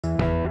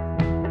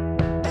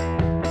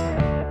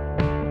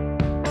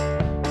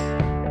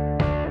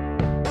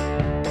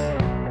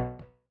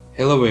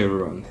Hello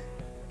everyone,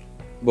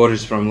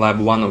 Boris from Lab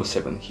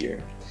 107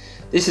 here.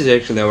 This is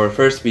actually our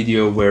first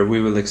video where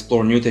we will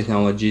explore new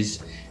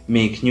technologies,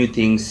 make new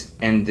things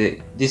and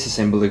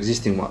disassemble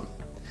existing one.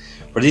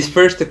 For this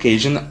first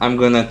occasion I'm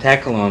gonna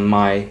tackle on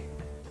my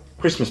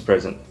Christmas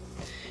present.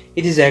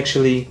 It is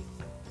actually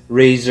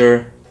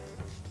Razer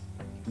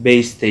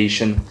Base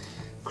Station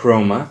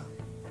Chroma.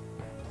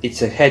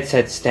 It's a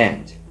headset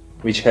stand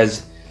which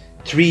has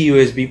 3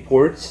 USB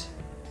ports,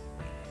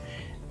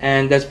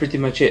 and that's pretty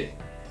much it.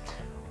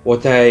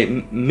 What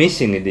I'm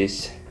missing in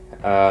this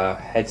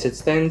headset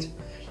stand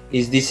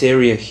is this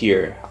area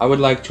here. I would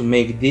like to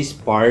make this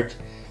part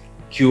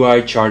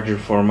QI charger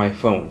for my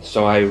phone.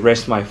 So I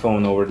rest my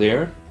phone over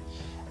there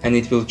and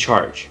it will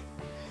charge.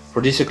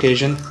 For this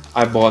occasion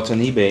I bought on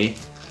eBay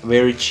a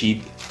very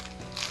cheap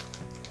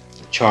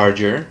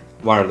charger,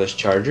 wireless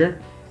charger.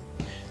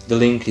 The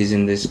link is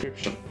in the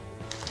description.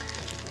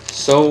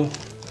 So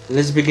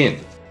let's begin.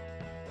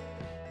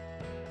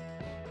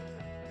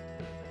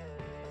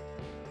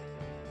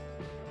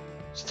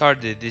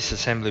 Start the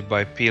disassembly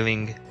by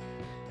peeling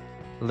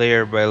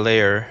layer by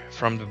layer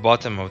from the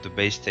bottom of the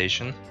base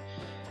station.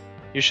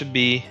 You should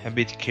be a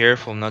bit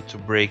careful not to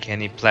break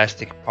any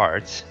plastic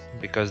parts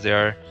because they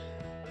are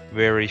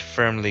very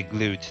firmly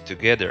glued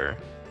together.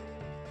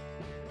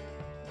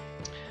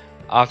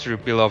 After you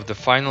peel off the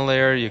final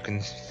layer, you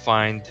can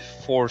find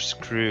 4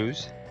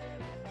 screws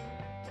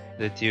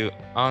that you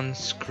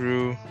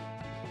unscrew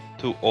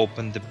to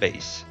open the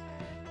base.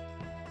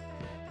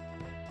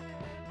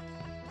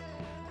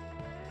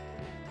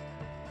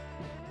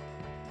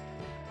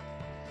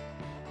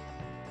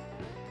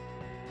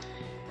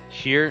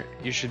 Here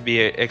you should be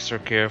extra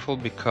careful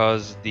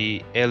because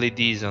the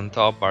LEDs on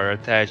top are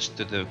attached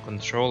to the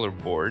controller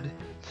board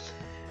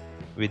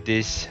with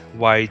this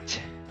white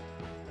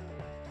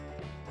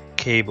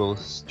cable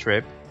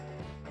strip.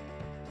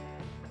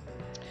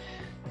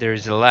 There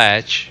is a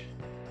latch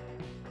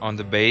on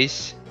the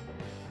base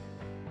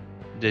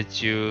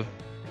that you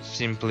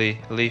simply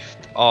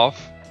lift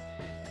off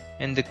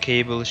and the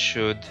cable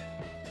should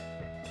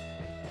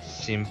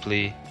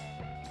simply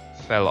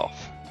fall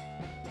off.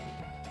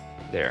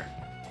 There.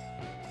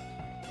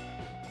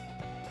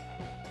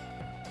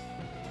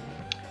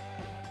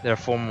 There are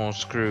 4 more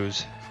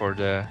screws for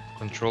the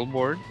control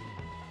board.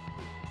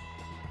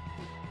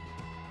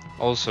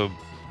 Also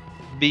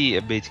be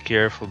a bit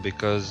careful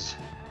because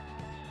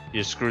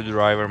your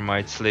screwdriver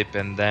might slip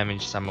and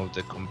damage some of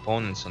the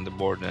components on the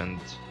board and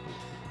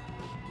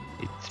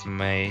it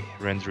may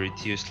render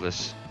it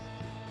useless.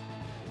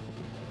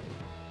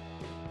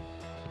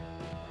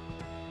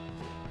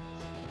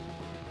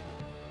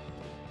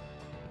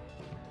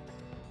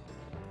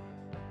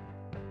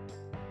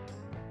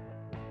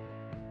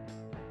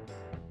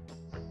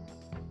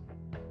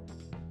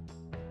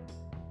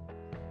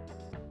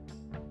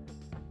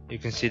 You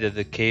can see that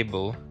the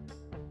cable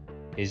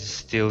is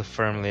still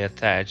firmly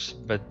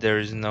attached, but there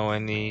is no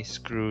any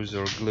screws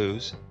or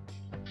glues.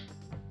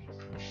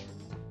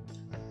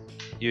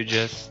 You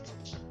just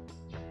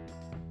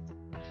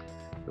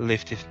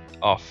lift it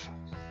off.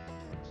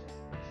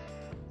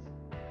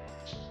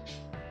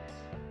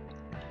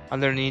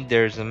 Underneath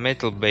there's a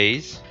metal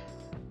base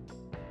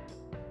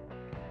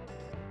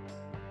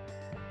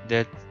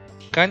that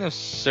kind of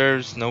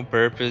serves no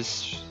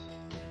purpose.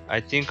 I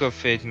think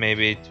of it,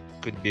 maybe it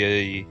could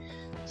be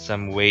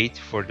some weight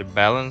for the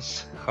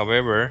balance.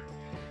 However,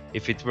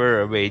 if it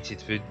were a weight,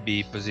 it would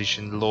be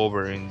positioned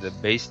lower in the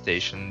base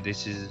station.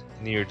 This is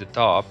near the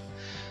top.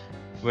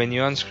 When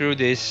you unscrew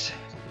this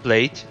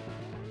plate,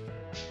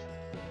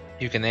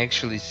 you can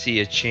actually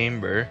see a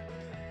chamber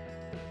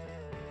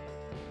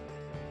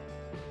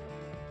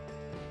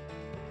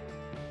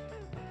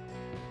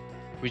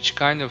which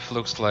kind of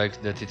looks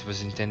like that it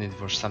was intended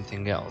for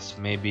something else.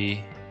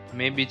 Maybe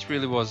it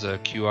really was a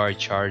QI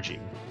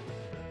charging.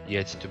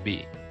 Yet to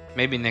be,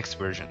 maybe next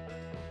version.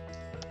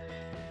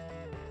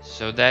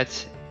 So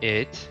that's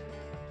it,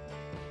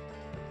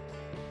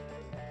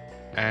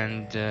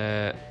 and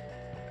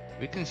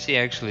we can see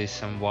actually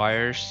some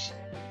wires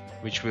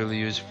which we'll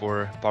use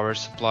for power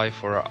supply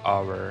for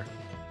our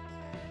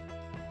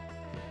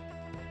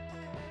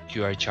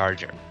QI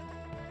charger.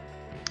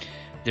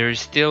 There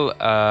is still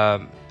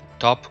a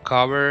top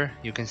cover.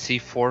 You can see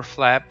 4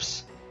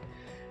 flaps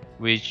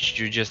which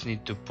you just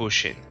need to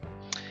push in.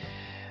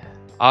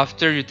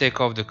 After you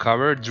take off the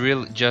cover,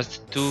 drill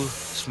just 2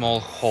 small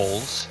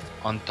holes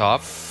on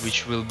top,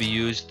 which will be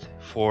used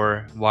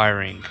for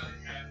wiring.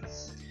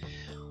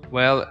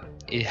 Well,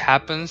 it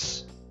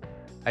happens.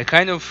 I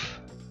kind of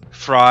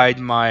fried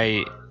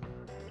my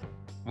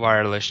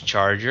wireless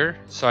charger,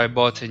 so I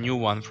bought a new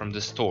one from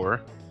the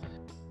store.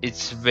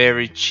 It's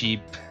very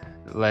cheap,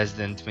 less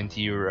than 20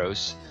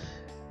 euros.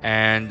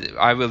 And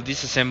I will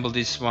disassemble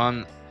this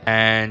one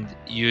and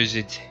use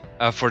it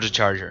for the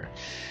charger.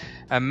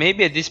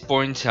 Maybe at this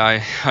point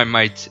I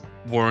might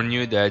warn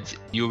you that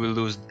you will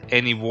lose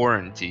any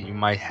warranty you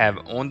might have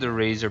on the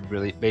Razer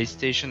Base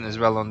Station as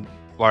well on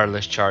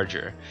wireless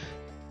charger.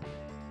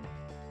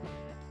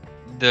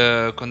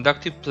 The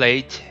conductive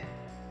plate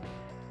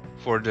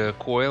for the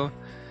coil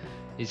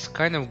is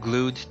kind of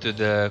glued to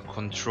the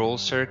control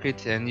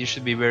circuit, and you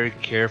should be very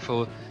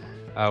careful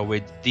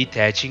with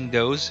detaching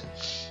those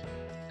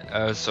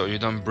so you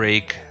don't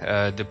break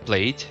the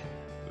plate,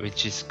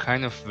 which is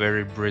kind of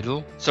very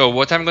brittle. So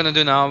what I'm gonna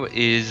do now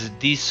is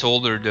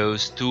desolder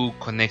those two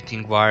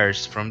connecting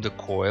wires from the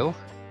coil.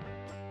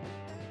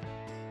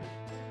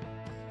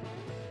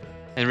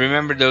 And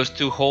remember those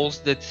two holes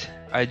that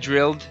I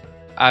drilled?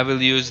 I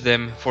will use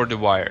them for the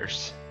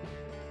wires.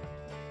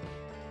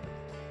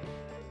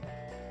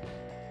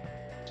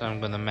 So I'm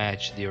gonna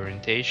match the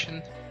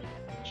orientation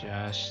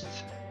just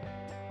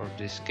for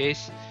this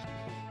case.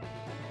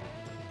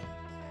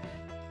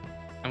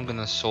 I'm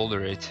gonna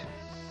solder it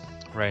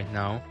right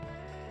now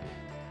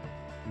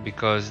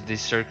because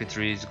this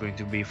circuitry is going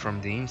to be from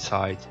the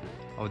inside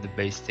of the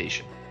base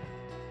station.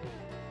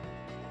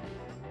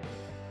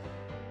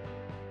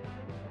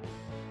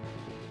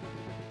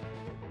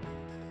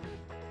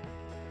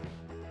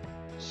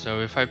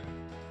 So if I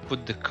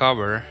put the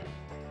cover,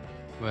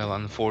 well,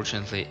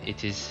 unfortunately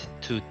it is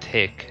too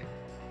thick.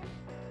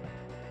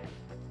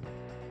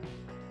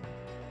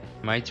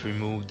 Might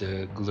remove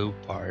the glue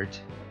part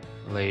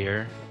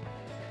layer,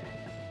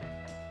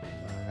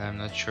 but I'm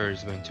not sure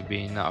it's going to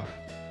be enough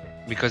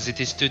because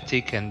it is too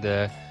thick and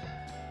the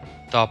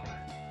top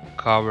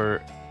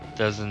cover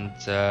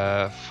doesn't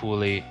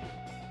fully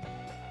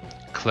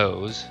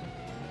close.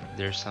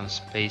 There's some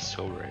space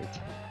over it.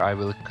 I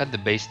will cut the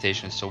base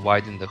station to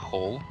widen the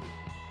hole.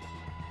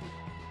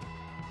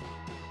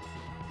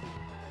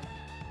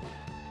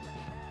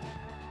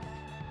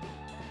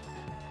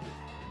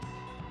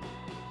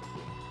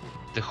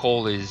 The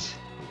hole is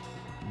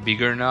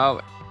bigger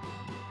now.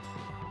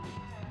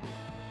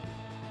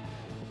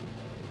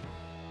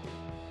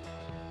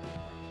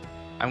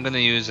 I'm gonna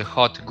use a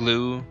hot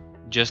glue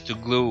just to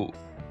glue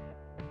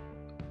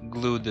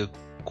the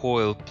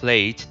coil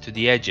plate to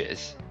the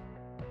edges.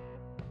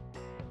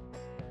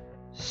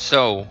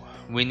 So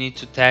we need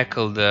to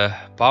tackle the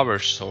power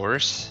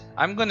source.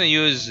 I'm gonna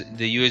use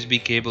the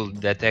USB cable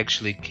that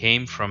actually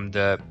came from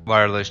the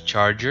wireless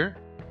charger.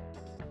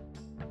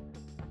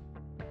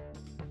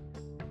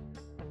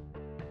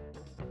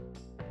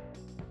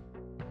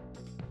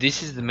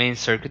 This is the main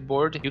circuit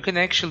board. You can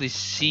actually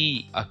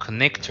see a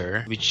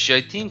connector, which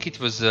I think it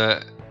was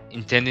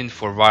intended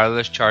for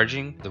wireless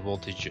charging. The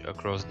voltage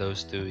across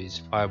those two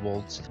is 5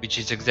 volts, which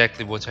is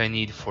exactly what I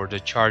need for the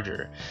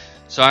charger.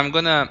 So I'm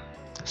gonna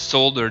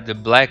solder the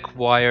black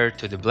wire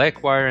to the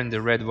black wire and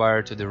the red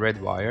wire to the red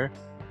wire.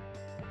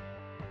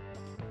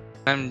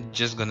 I'm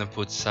just gonna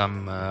put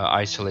some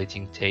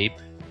isolating tape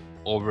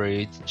over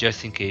it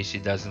just in case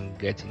it doesn't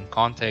get in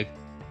contact.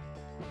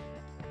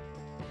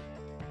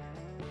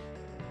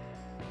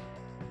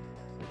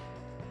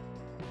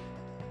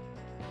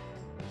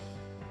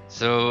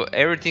 So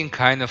everything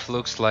kind of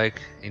looks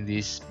like in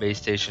this base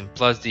station,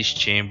 plus this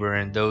chamber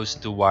and those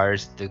two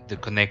wires, the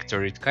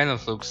connector, it kind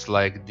of looks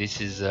like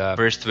this is a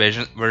first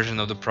version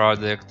of the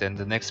product, and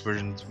the next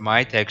version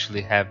might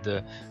actually have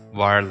the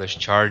wireless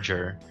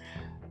charger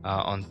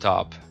on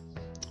top.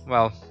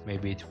 Well,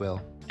 maybe it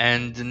will.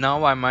 And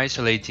now I'm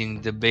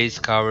isolating the base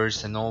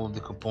covers and all of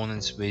the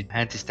components with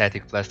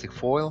anti-static plastic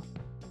foil.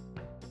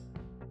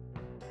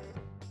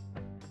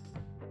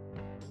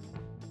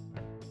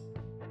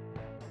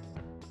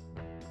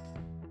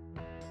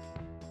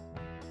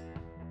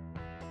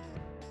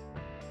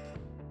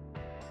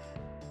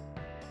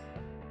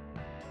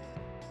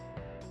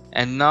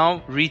 And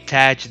now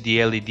reattach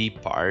the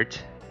LED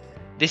part.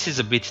 This is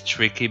a bit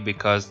tricky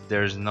because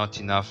there's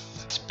not enough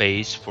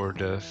space for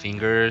the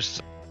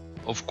fingers.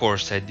 Of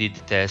course, I did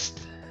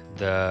test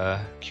the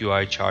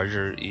QI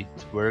charger, it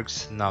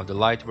works. Now the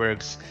light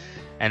works,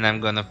 and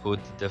I'm gonna put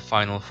the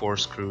final 4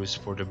 screws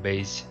for the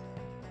base.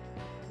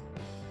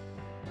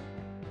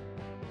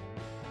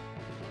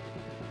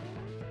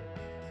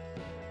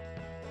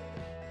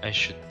 I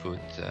should put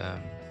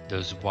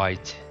those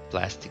white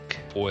plastic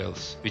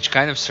foils, which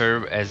kind of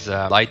serve as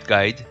a light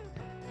guide.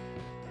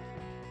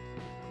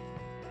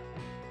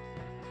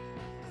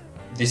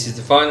 This is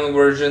the final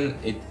version.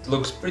 It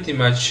looks pretty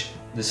much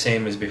the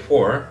same as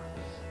before,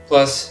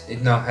 plus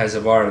it now has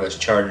a wireless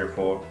charger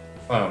for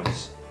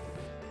phones.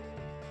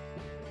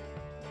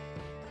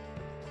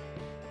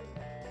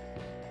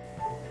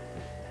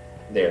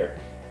 There,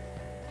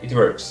 it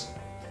works.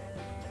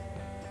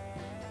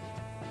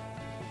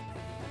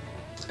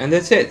 And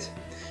that's it.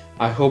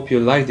 I hope you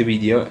liked the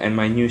video and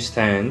my new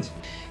stand.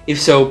 If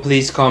so,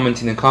 please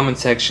comment in the comment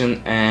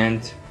section,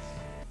 and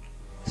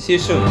see you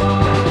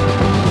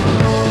soon.